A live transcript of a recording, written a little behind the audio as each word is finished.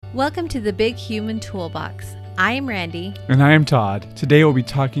Welcome to the Big Human Toolbox. I am Randy. And I am Todd. Today we'll be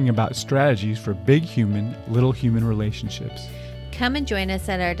talking about strategies for big human, little human relationships. Come and join us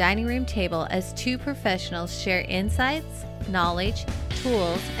at our dining room table as two professionals share insights, knowledge,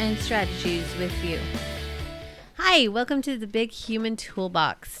 tools, and strategies with you. Hi, welcome to the Big Human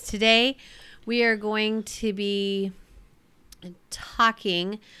Toolbox. Today we are going to be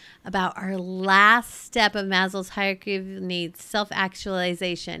talking about our last step of Maslow's hierarchy of needs,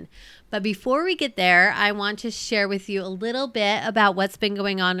 self-actualization. But before we get there, I want to share with you a little bit about what's been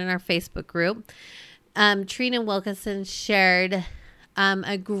going on in our Facebook group. Trina Wilkinson shared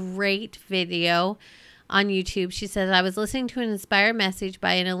a great video on YouTube. She says, I was listening to an inspired message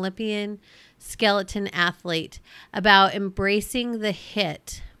by an Olympian skeleton athlete about embracing the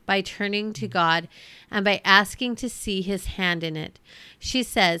hit by turning to God and by asking to see his hand in it. She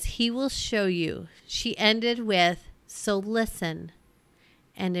says, he will show you. She ended with, so listen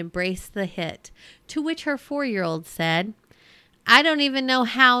and embrace the hit. To which her 4-year-old said, I don't even know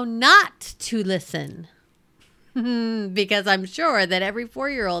how not to listen. Because I'm sure that every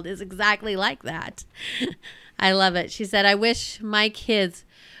 4-year-old is exactly like that. I love it. She said, I wish my kids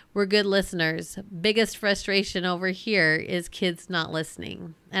were good listeners. Biggest frustration over here is kids not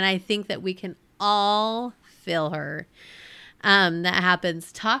listening. And I think that we can all feel her. That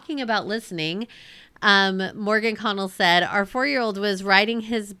happens. Talking about listening, Morgan Connell said, our 4-year-old was riding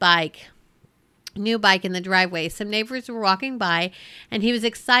his new bike in the driveway. Some neighbors were walking by and he was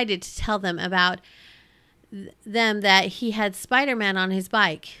excited to tell them about them that he had Spider-Man on his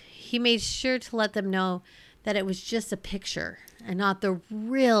bike. He made sure to let them know that it was just a picture and not the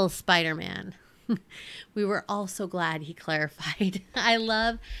real Spider-Man. We were all so glad he clarified. I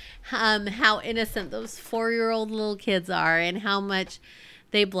love how innocent those 4-year-old little kids are and how much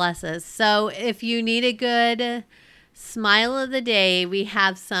they bless us. So if you need a good smile of the day, we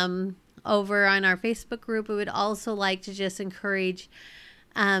have some over on our Facebook group. We would also like to just encourage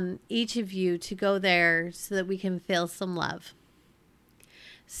each of you to go there so that we can feel some love.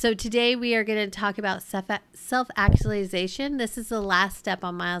 So today we are going to talk about self-actualization. This is the last step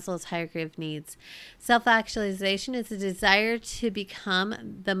on Maslow's hierarchy of needs. Self-actualization is the desire to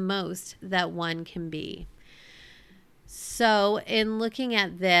become the most that one can be. So in looking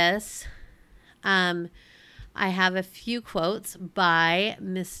at this, I have a few quotes by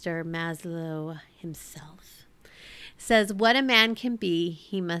Mr. Maslow himself. It says, what a man can be,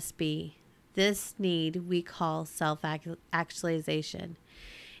 he must be. This need we call self-actualization.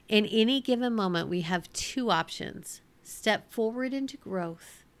 In any given moment, we have two options: step forward into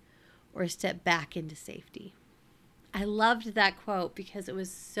growth or step back into safety. I loved that quote because it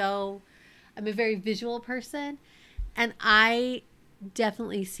was I'm a very visual person, and I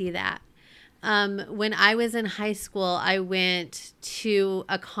definitely see that. When I was in high school, I went to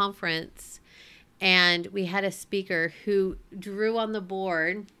a conference and we had a speaker who drew on the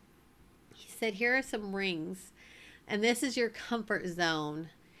board. He said, here are some rings, and this is your comfort zone.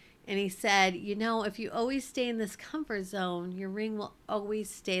 And he said, if you always stay in this comfort zone, your ring will always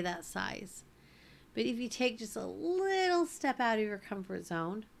stay that size. But if you take just a little step out of your comfort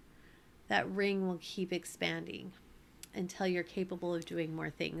zone, that ring will keep expanding until you're capable of doing more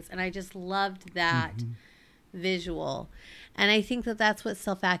things. And I just loved that visual. And I think that that's what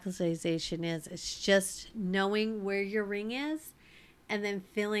self-actualization is. It's just knowing where your ring is and then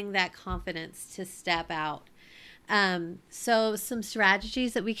feeling that confidence to step out. So some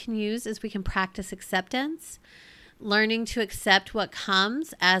strategies that we can use is we can practice acceptance, learning to accept what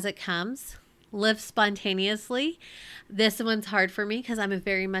comes as it comes, live spontaneously. This one's hard for me because I'm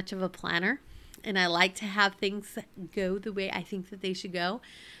very much of a planner and I like to have things go the way I think that they should go.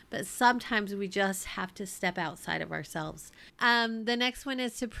 But sometimes we just have to step outside of ourselves. The next one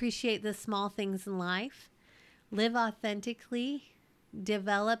is to appreciate the small things in life, live authentically,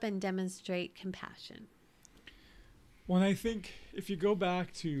 develop and demonstrate compassion. Well, I think if you go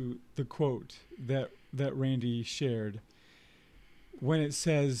back to the quote that Randy shared, when it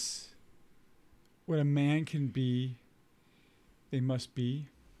says, what a man can be, they must be.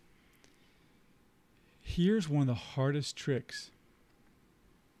 Here's one of the hardest tricks.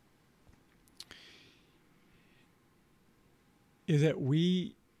 Is that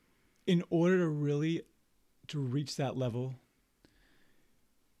we, in order to reach that level,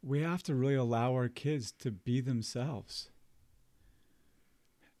 we have to really allow our kids to be themselves.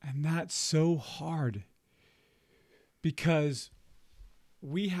 And that's so hard because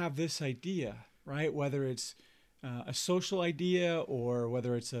we have this idea, right? Whether it's a social idea or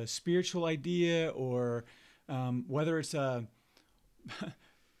whether it's a spiritual idea or whether it's a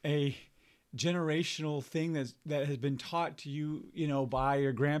generational thing that has been taught to you, by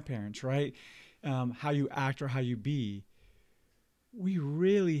your grandparents, right? How you act or how you be. We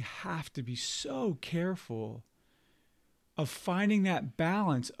really have to be so careful of finding that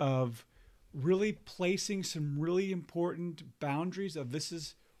balance of really placing some really important boundaries of this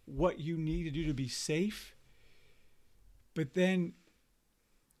is what you need to do to be safe, but then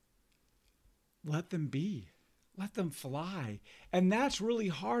let them be, let them fly. And that's really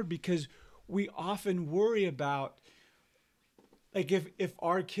hard because we often worry about, like, if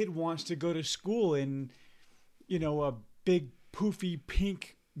our kid wants to go to school in, a big poofy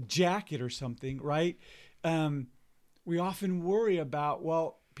pink jacket or something, right? We often worry about,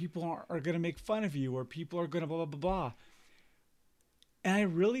 well, people are going to make fun of you, or people are going to blah, blah, blah, blah. And I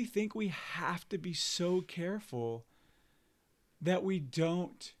really think we have to be so careful that we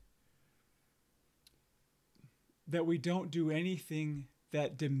don't do anything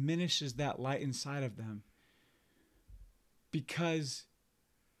that diminishes that light inside of them. Because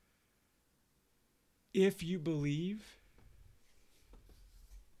if you believe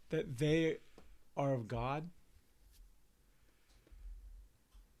that they are of God,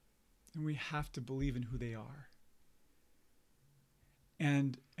 then we have to believe in who they are.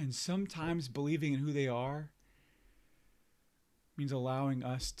 And sometimes believing in who they are means allowing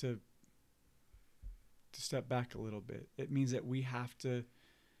us to step back a little bit. It means that we have to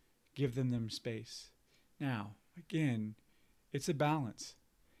give them space. Now, again, it's a balance.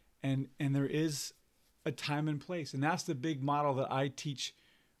 And there is a time and place. And that's the big model that I teach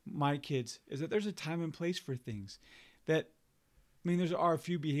my kids, is that there's a time and place for things. That, there are a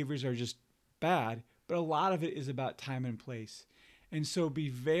few behaviors that are just bad, but a lot of it is about time and place. And so be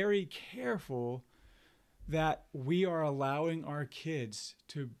very careful that we are allowing our kids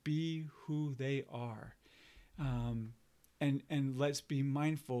to be who they are. And let's be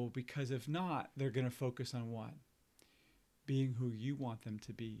mindful, because if not, they're going to focus on what? Being who you want them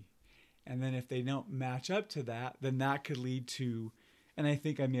to be. And then if they don't match up to that, then that could lead to, and I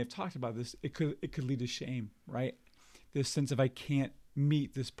think I may have talked about this, it could lead to shame, right? This sense of I can't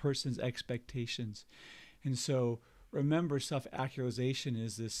meet this person's expectations. And so remember, self-actualization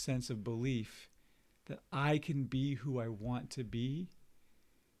is this sense of belief that I can be who I want to be,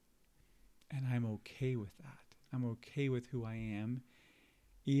 and I'm okay with that. I'm okay with who I am,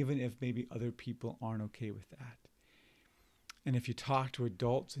 even if maybe other people aren't okay with that. And if you talk to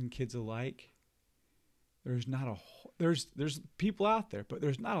adults and kids alike, there's people out there, but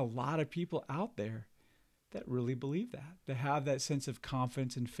there's not a lot of people out there that really believe that have that sense of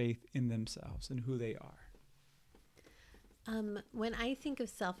confidence and faith in themselves and who they are. When I think of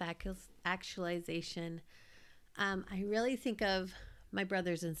self-actualization, I really think of my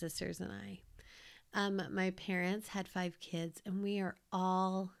brothers and sisters and I. My parents had 5 kids, and we are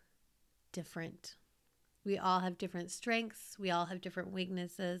all different. We all have different strengths. We all have different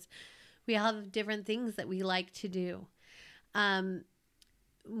weaknesses. We all have different things that we like to do.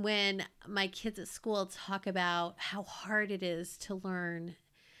 When my kids at school talk about how hard it is to learn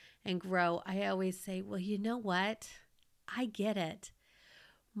and grow, I always say, well, you know what? I get it.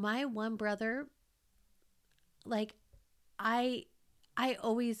 My one brother, I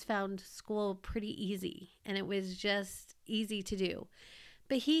always found school pretty easy, and it was just easy to do.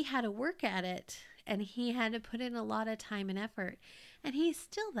 But he had to work at it, and he had to put in a lot of time and effort. And he's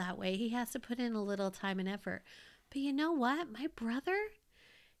still that way. He has to put in a little time and effort. But you know what? My brother,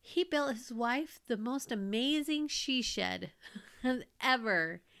 he built his wife the most amazing she shed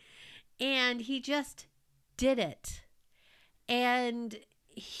ever. And he just did it. And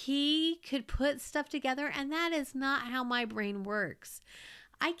he could put stuff together, and that is not how my brain works.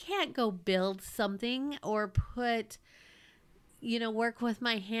 I can't go build something or work with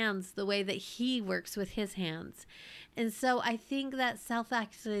my hands the way that he works with his hands. And so I think that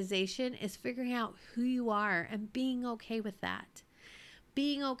self-actualization is figuring out who you are and being okay with that.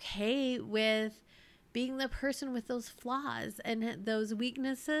 Being okay with being the person with those flaws and those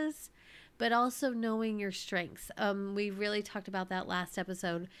weaknesses, but also knowing your strengths. We really talked about that last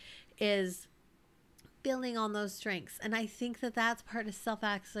episode, is building on those strengths. And I think that that's part of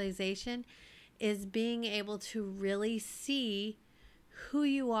self-actualization, is being able to really see who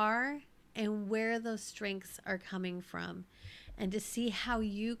you are and where those strengths are coming from, and to see how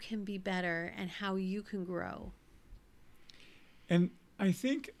you can be better and how you can grow. And I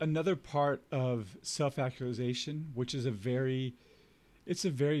think another part of self-actualization, which is it's a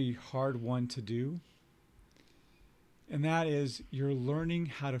very hard one to do, and that is you're learning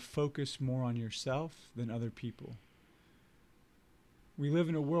how to focus more on yourself than other people. We live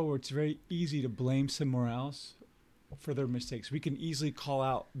in a world where it's very easy to blame somewhere else, for their mistakes. We can easily call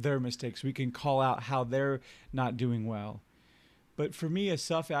out their mistakes. We can call out how they're not doing well. But for me, a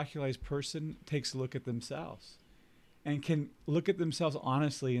self-actualized person takes a look at themselves and can look at themselves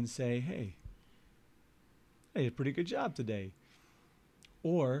honestly and say, hey, I did a pretty good job today.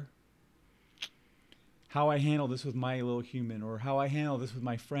 Or how I handle this with my little human, or how I handle this with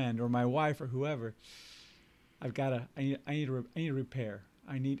my friend or my wife or whoever. I need to repair.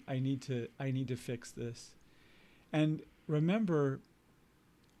 I need to fix this. And remember,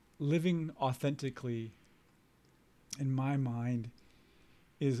 living authentically, in my mind,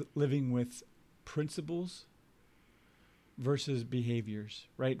 is living with principles versus behaviors,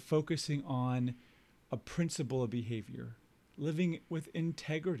 right? Focusing on a principle of behavior, living with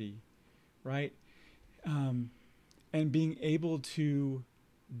integrity, right? And being able to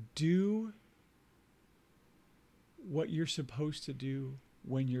do what you're supposed to do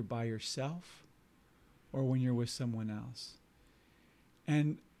when you're by yourself or when you're with someone else.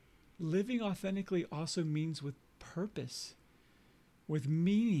 And living authentically also means with purpose, with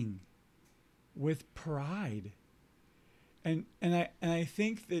meaning, with pride. And I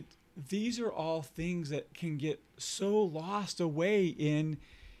think that these are all things that can get so lost away in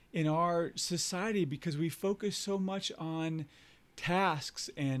our society because we focus so much on tasks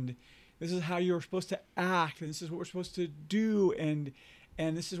and this is how you're supposed to act and this is what we're supposed to do and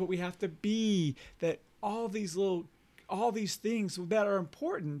this is what we have to be, that all these things that are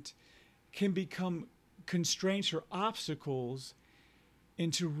important can become constraints or obstacles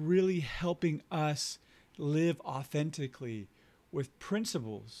into really helping us live authentically with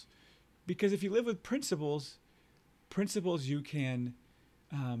principles. Because if you live with principles you can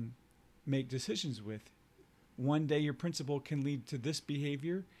make decisions with. One day your principle can lead to this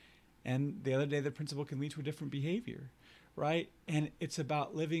behavior, and the other day the principle can lead to a different behavior, right? And it's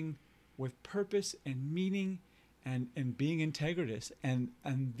about living with purpose and meaning and being integritous. And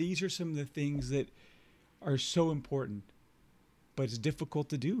these are some of the things that are so important, but it's difficult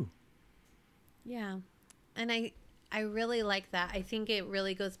to do. Yeah. And I really like that. I think it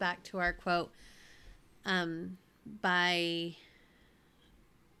really goes back to our quote by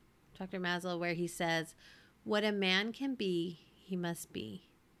Dr. Maslow, where he says, what a man can be, he must be.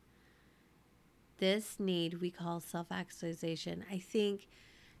 This need we call self-actualization. I think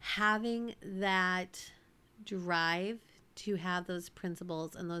having that drive to have those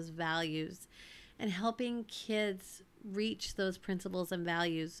principles and those values and helping kids reach those principles and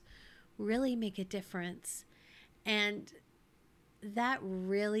values really make a difference. And that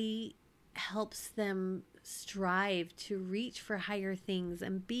really helps them strive to reach for higher things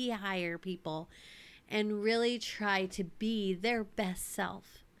and be higher people and really try to be their best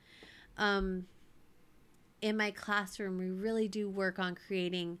self. In my classroom, we really do work on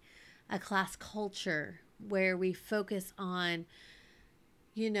creating a class culture where we focus on,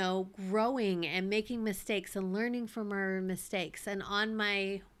 growing and making mistakes and learning from our mistakes. And on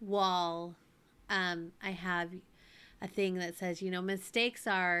my wall, I have a thing that says, mistakes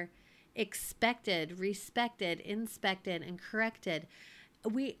are expected, respected, inspected, and corrected.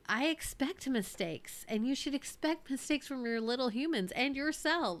 I expect mistakes, and you should expect mistakes from your little humans and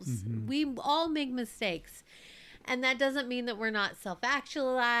yourselves. Mm-hmm. We all make mistakes. And that doesn't mean that we're not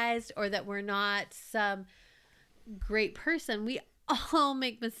self-actualized or that we're not some great person. We all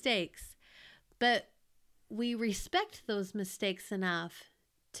make mistakes, but we respect those mistakes enough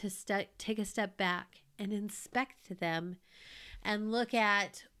to take a step back and inspect them and look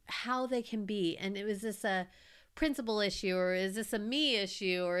at how they can be. And is this a principal issue, or is this a me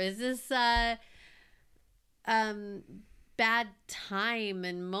issue, or is this a bad time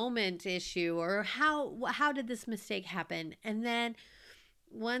and moment issue, or how did this mistake happen? And then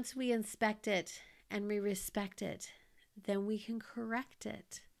once we inspect it and we respect it, then we can correct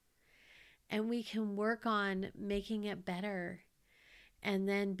it and we can work on making it better and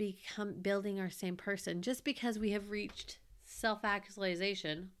then building our same person. Just because we have reached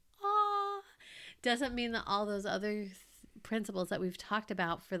self-actualization doesn't mean that all those other principles that we've talked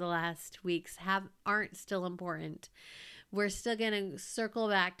about for the last weeks aren't still important. We're still going to circle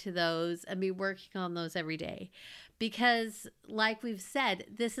back to those and be working on those every day. Because like we've said,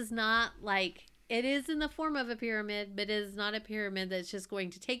 this is not like, it is in the form of a pyramid, but it is not a pyramid that's just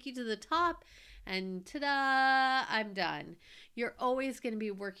going to take you to the top and ta-da, I'm done. You're always going to be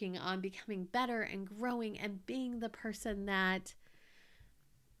working on becoming better and growing and being the person that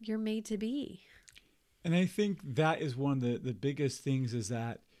you're made to be. And I think that is one of the biggest things is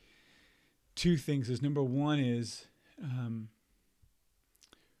that two things is, number one is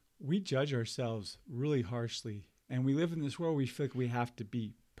we judge ourselves really harshly, and we live in this world where we feel like we have to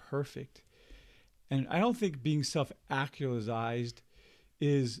be perfect. And I don't think being self-actualized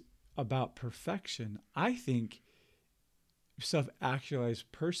is about perfection. I think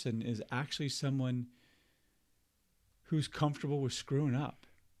self-actualized person is actually someone who's comfortable with screwing up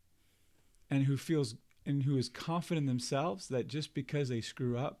and who is confident in themselves that just because they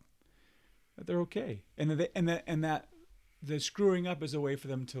screw up, that they're okay. And that the screwing up is a way for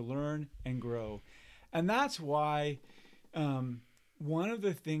them to learn and grow. And that's why one of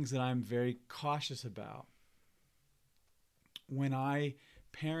the things that I'm very cautious about when I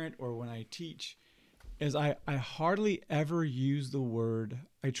parent or when I teach is I hardly ever use the word,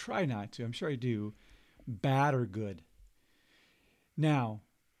 I try not to, I'm sure I do, bad or good. Now,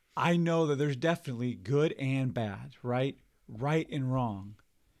 I know that there's definitely good and bad, right? Right and wrong.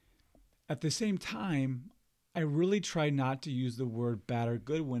 At the same time, I really try not to use the word bad or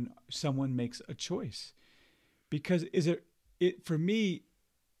good when someone makes a choice. Because for me,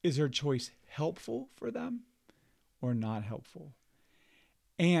 is their choice helpful for them or not helpful?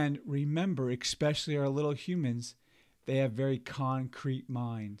 And remember, especially our little humans, they have very concrete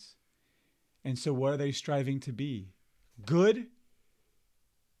minds. And so what are they striving to be? Good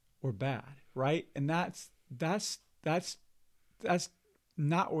or bad, right? And that's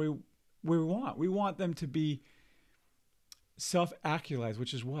not what we want. We want them to be self-actualized,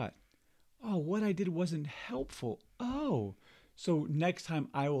 which is what? Oh, what I did wasn't helpful. Oh, so next time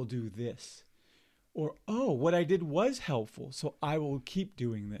I will do this. Or, oh, what I did was helpful, so I will keep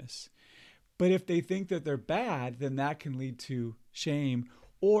doing this. But if they think that they're bad, then that can lead to shame.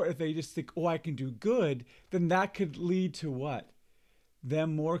 Or if they just think, oh, I can do good, then that could lead to what?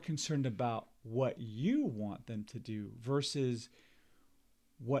 Them more concerned about what you want them to do versus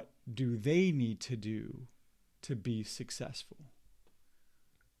what do they need to do to be successful.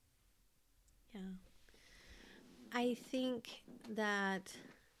 Yeah. I think that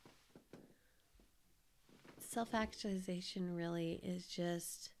self-actualization really is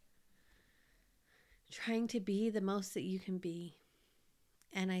just trying to be the most that you can be.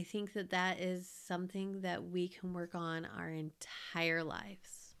 And I think that that is something that we can work on our entire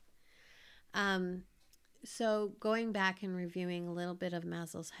lives. So going back and reviewing a little bit of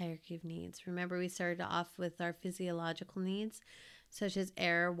Maslow's hierarchy of needs. Remember, we started off with our physiological needs, such as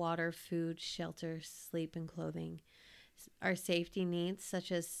air, water, food, shelter, sleep, and clothing. Our safety needs,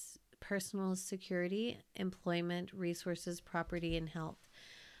 such as personal security, employment, resources, property, and health.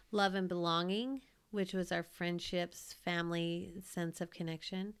 Love and belonging, which was our friendships, family, sense of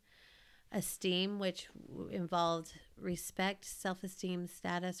connection. Esteem, which involved respect, self-esteem,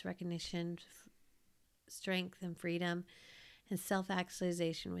 status, recognition, strength, and freedom. And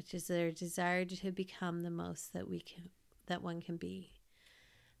self-actualization, which is their desire to become the most that one can be.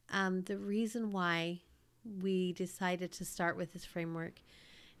 The reason why we decided to start with this framework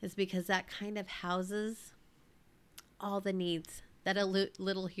is because that kind of houses all the needs that a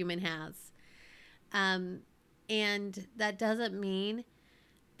little human has. And that doesn't mean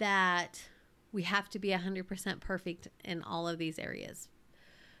that we have to be 100% perfect in all of these areas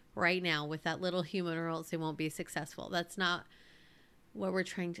right now with that little human, or else they won't be successful. That's not what we're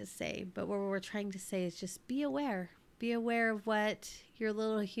trying to say. But what we're trying to say is just be aware. Be aware of what your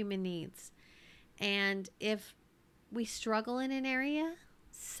little human needs. And if we struggle in an area,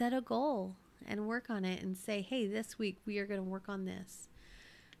 set a goal and work on it and say, hey, this week we are going to work on this.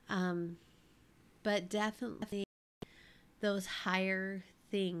 But definitely those higher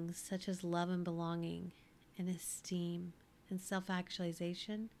things such as love and belonging and esteem and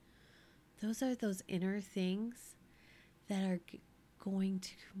self-actualization, those are those inner things that are going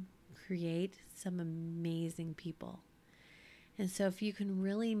to create some amazing people. And so if you can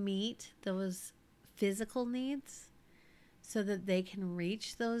really meet those physical needs so that they can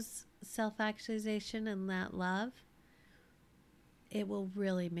reach those self-actualization and that love, it will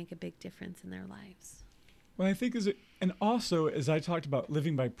really make a big difference in their lives. Well, I think and also as I talked about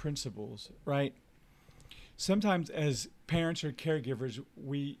living by principles, right? Sometimes as parents or caregivers,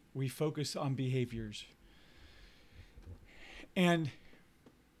 we focus on behaviors. And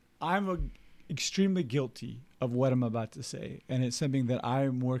I'm extremely guilty of what I'm about to say, and it's something that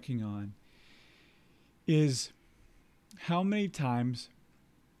I'm working on, is how many times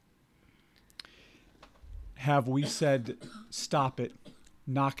have we said, stop it,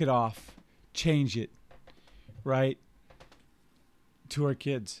 knock it off, change it, right? To our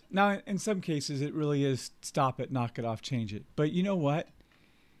kids. Now, in some cases, it really is stop it, knock it off, change it. But you know what?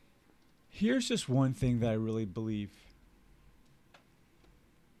 Here's just one thing that I really believe.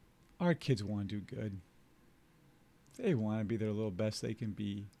 Our kids want to do good. They want to be their little best they can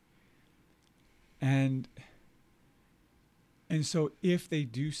be. And And so if they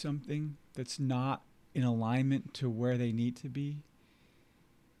do something that's not in alignment to where they need to be,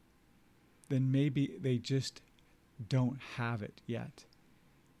 then maybe they just don't have it yet.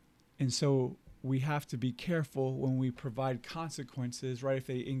 And so we have to be careful when we provide consequences, right? If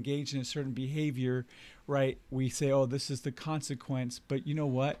they engage in a certain behavior, right, we say, oh, this is the consequence. But you know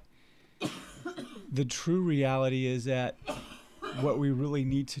what? The true reality is that what we really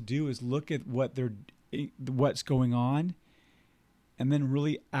need to do is look at what's going on, and then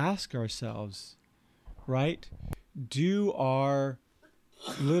really ask ourselves, right? Do our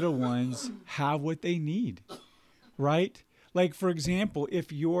little ones have what they need, right? Like, for example,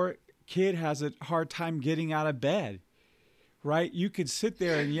 if your kid has a hard time getting out of bed, right? You could sit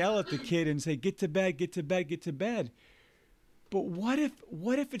there and yell at the kid and say, get to bed, get to bed, get to bed. But what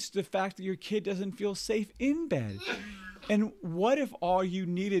if it's the fact that your kid doesn't feel safe in bed? And what if all you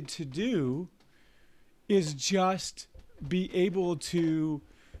needed to do is just be able to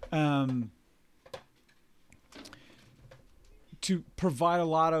provide a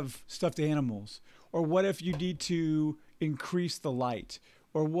lot of stuffed animals? Or what if you need to increase the light?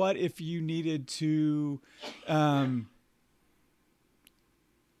 Or what if you needed to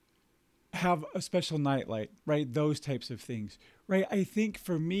have a special nightlight, right? Those types of things, right? I think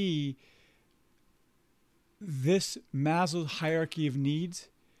for me, this Maslow's hierarchy of needs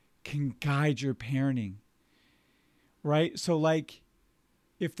can guide your parenting, right? So like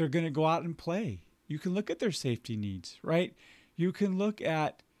if they're going to go out and play, you can look at their safety needs, right? You can look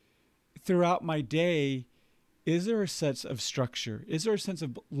at throughout my day, is there a sense of structure? Is there a sense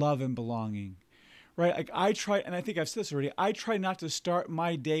of love and belonging? Right? Like I try, and I think I've said this already, I try not to start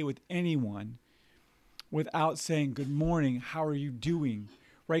my day with anyone without saying, good morning, how are you doing?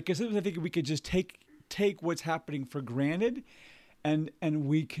 Right? Because sometimes I think we could just take what's happening for granted and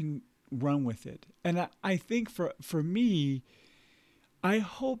we can run with it. And I think for me, I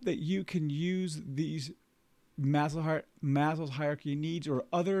hope that you can use these Maslow's hierarchy of needs or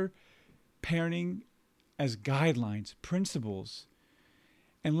other parenting as guidelines, principles,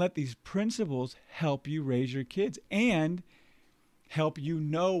 and let these principles help you raise your kids and help you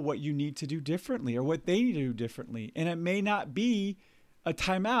know what you need to do differently or what they need to do differently. And it may not be a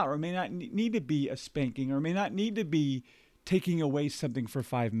timeout, or it may not need to be a spanking, or it may not need to be taking away something for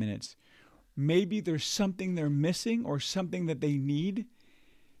 5 minutes. Maybe there's something they're missing or something that they need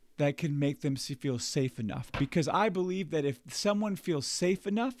that can make them feel safe enough. Because I believe that if someone feels safe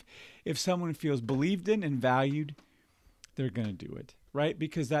enough, if someone feels believed in and valued, they're going to do it, right?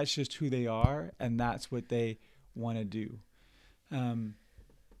 Because that's just who they are and that's what they want to do.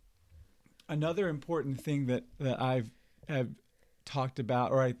 Another important thing that have talked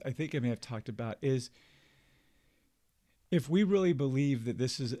about, or I think I may have talked about, is if we really believe that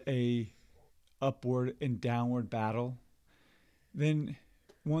this is a upward and downward battle, then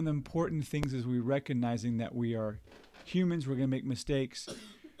one of the important things is we recognizing that we are humans, we're going to make mistakes.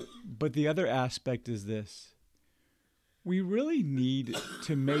 But the other aspect is this. We really need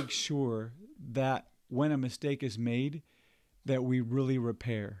to make sure that when a mistake is made, that we really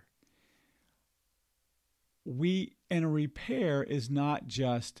repair. And a repair is not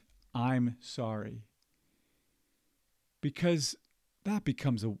just, I'm sorry. Because that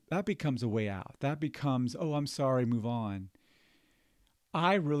becomes a way out. That becomes, oh, I'm sorry, move on.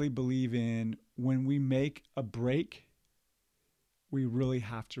 I really believe in when we make a break, we really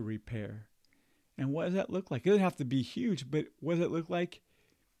have to repair. And what does that look like? It doesn't have to be huge, but what does it look like?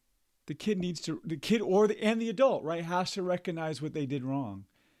 The kid and the adult, right, has to recognize what they did wrong.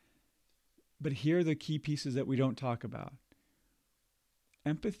 But here are the key pieces that we don't talk about.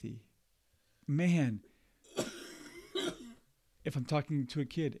 Empathy. Man, if I'm talking to a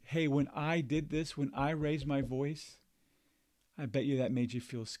kid, hey, when I did this, when I raised my voice, I bet you that made you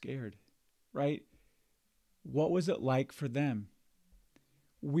feel scared, right? What was it like for them?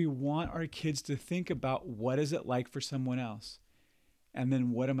 We want our kids to think about what is it like for someone else? And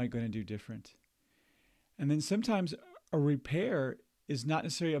then what am I going to do different? And then sometimes a repair is not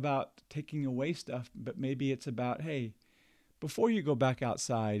necessarily about taking away stuff, but maybe it's about, hey, before you go back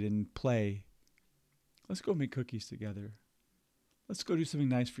outside and play, let's go make cookies together. Let's go do something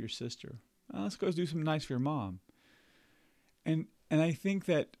nice for your sister. Let's go do something nice for your mom. And I think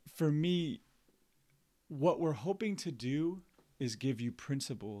that for me, what we're hoping to do is give you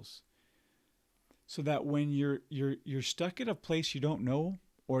principles so that when you're stuck in a place you don't know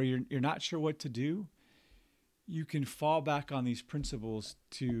or you're not sure what to do, you can fall back on these principles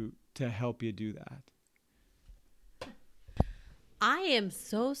to help you do that. I am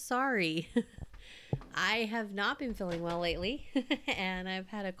so sorry. I have not been feeling well lately and I've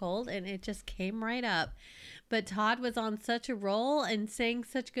had a cold and it just came right up. But Todd was on such a roll and saying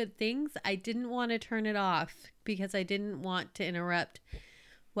such good things. I didn't want to turn it off because I didn't want to interrupt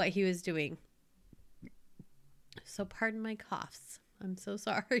what he was doing. So pardon my coughs. I'm so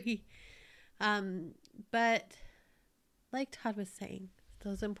sorry. But like Todd was saying,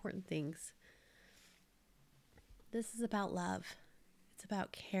 those important things. This is about love. It's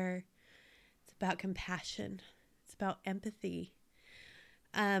about care. It's about compassion. It's about empathy.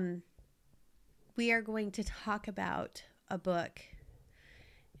 We are going to talk about a book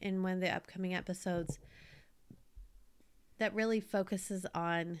in one of the upcoming episodes that really focuses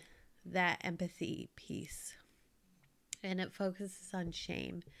on that empathy piece. And it focuses on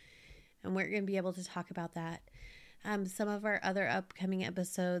shame. And we're going to be able to talk about that. Some of our other upcoming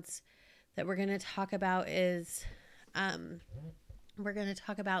episodes that we're going to talk about is we're going to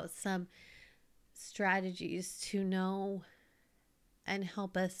talk about some strategies to know and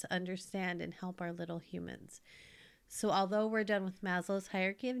help us understand and help our little humans. So although we're done with Maslow's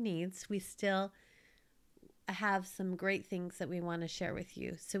hierarchy of needs, we still have some great things that we want to share with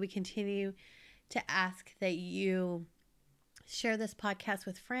you. So we continue to ask that you share this podcast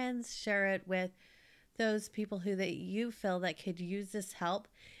with friends, share it with those people who that you feel that could use this help.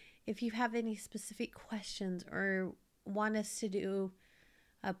 If you have any specific questions or want us to do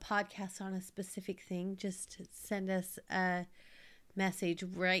a podcast on a specific thing, just send us a message.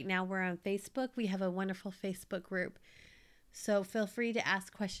 Right now we're on Facebook. We have a wonderful Facebook group. So feel free to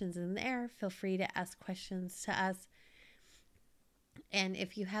ask questions in there. Feel free to ask questions to us. And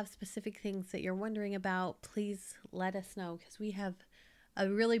if you have specific things that you're wondering about, please let us know, because we have a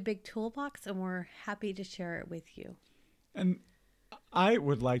really big toolbox and we're happy to share it with you. And I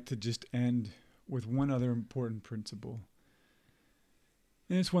would like to just end with one other important principle.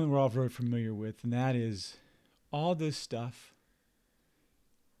 And it's one we're all very familiar with, and that is all this stuff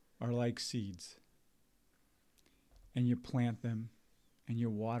are like seeds. And you plant them and you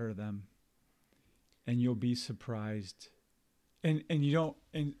water them and you'll be surprised. And you don't,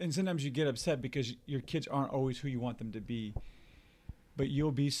 and sometimes you get upset because your kids aren't always who you want them to be, but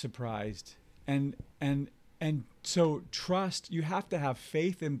you'll be surprised. And so trust, you have to have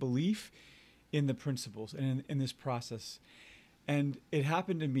faith and belief in the principles and in this process. And it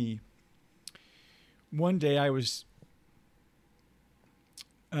happened to me. One day I was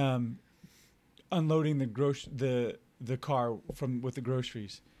unloading the car with the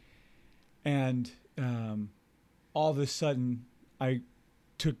groceries, and all of a sudden I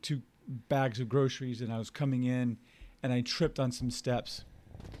took 2 bags of groceries and I was coming in and I tripped on some steps.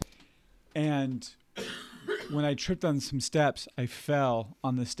 And when I tripped on some steps, I fell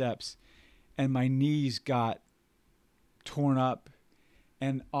on the steps and my knees got torn up,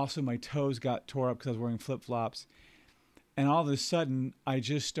 and also my toes got tore up because I was wearing flip-flops. And all of a sudden I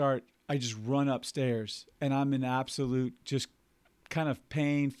just run upstairs and I'm in absolute just kind of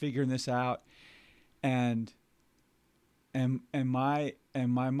pain figuring this out. And my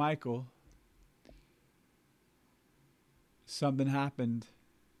Michael, something happened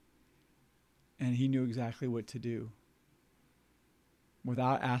and he knew exactly what to do.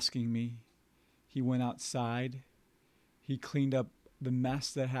 Without asking me, he went outside. He cleaned up the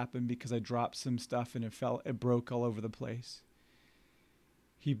mess that happened because I dropped some stuff and it broke all over the place.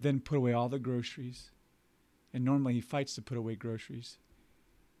 He then put away all the groceries. And normally he fights to put away groceries.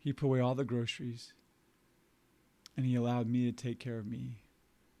 He put away all the groceries. And he allowed me to take care of me.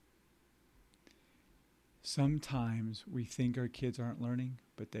 Sometimes we think our kids aren't learning,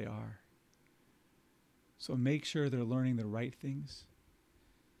 but they are. So make sure they're learning the right things.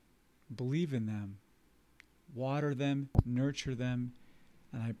 Believe in them. Water them, nurture them,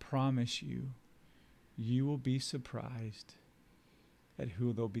 and I promise you, you will be surprised at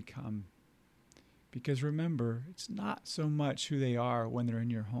who they'll become. Because remember, it's not so much who they are when they're in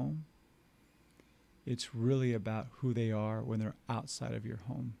your home. It's really about who they are when they're outside of your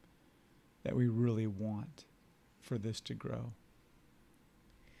home that we really want for this to grow.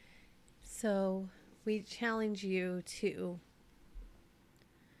 So we challenge you to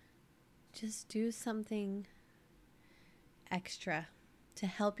just do something extra to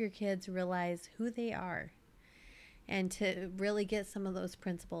help your kids realize who they are and to really get some of those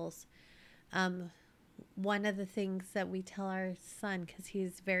principles. One of the things that we tell our son, because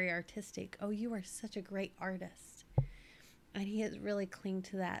he's very artistic, oh, you are such a great artist. And he has really clung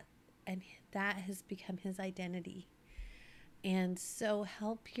to that, and that has become his identity. And so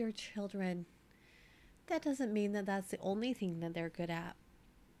help your children. That doesn't mean that that's the only thing that they're good at,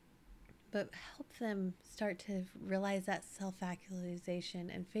 but help them start to realize that self-actualization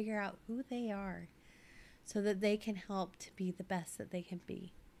and figure out who they are so that they can help to be the best that they can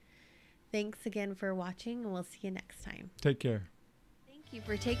be. Thanks again for watching, and we'll see you next time. Take care. Thank you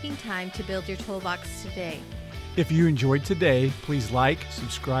for taking time to build your toolbox today. If you enjoyed today, please like,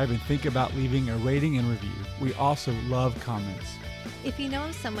 subscribe, and think about leaving a rating and review. We also love comments. If you know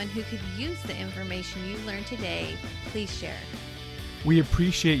of someone who could use the information you learned today, please share. We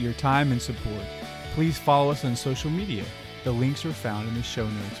appreciate your time and support. Please follow us on social media. The links are found in the show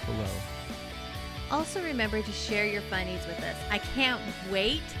notes below. Also remember to share your funnies with us. I can't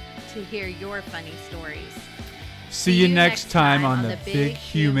wait to hear your funny stories. See you next time on the Big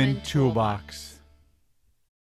Human Toolbox.